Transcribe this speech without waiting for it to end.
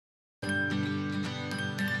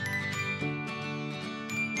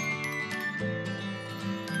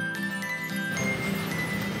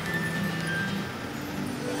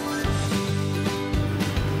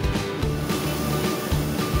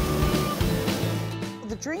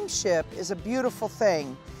the Dream Ship is a beautiful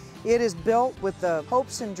thing. It is built with the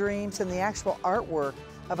hopes and dreams and the actual artwork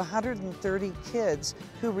of 130 kids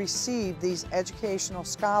who received these educational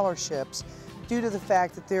scholarships due to the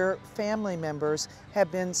fact that their family members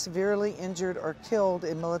have been severely injured or killed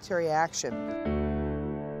in military action.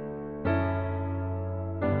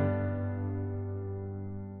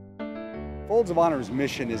 Folds of Honor's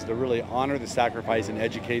mission is to really honor the sacrifice and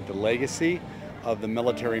educate the legacy of the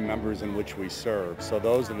military members in which we serve. So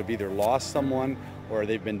those that have either lost someone or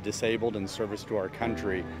they've been disabled in service to our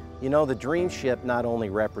country. You know, the Dream Ship not only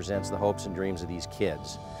represents the hopes and dreams of these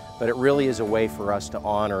kids, but it really is a way for us to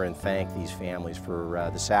honor and thank these families for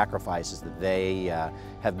the sacrifices that they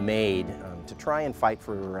have made to try and fight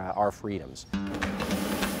for our freedoms.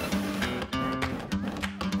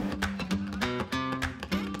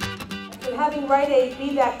 And having Rite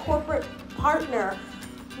be that corporate partner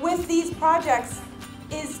with these projects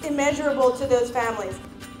is immeasurable to those families.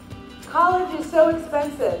 College is so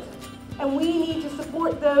expensive, and we need to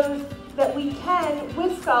support those that we can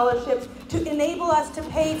with scholarships to enable us to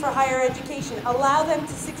pay for higher education, allow them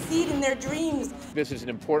to succeed in their dreams. This is an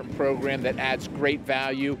important program that adds great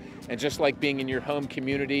value, and just like being in your home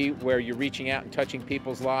community where you're reaching out and touching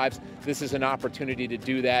people's lives, this is an opportunity to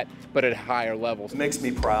do that, but at higher levels. It makes me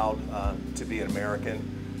proud to be an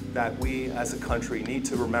American, that we as a country need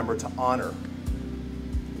to remember to honor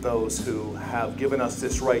those who have given us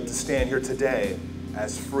this right to stand here today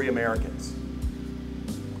as free Americans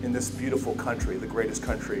in this beautiful country, the greatest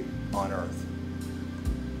country on earth.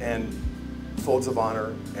 And Folds of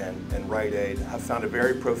Honor and Rite Aid have found a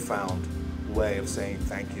very profound way of saying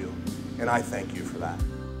thank you, and I thank you for that.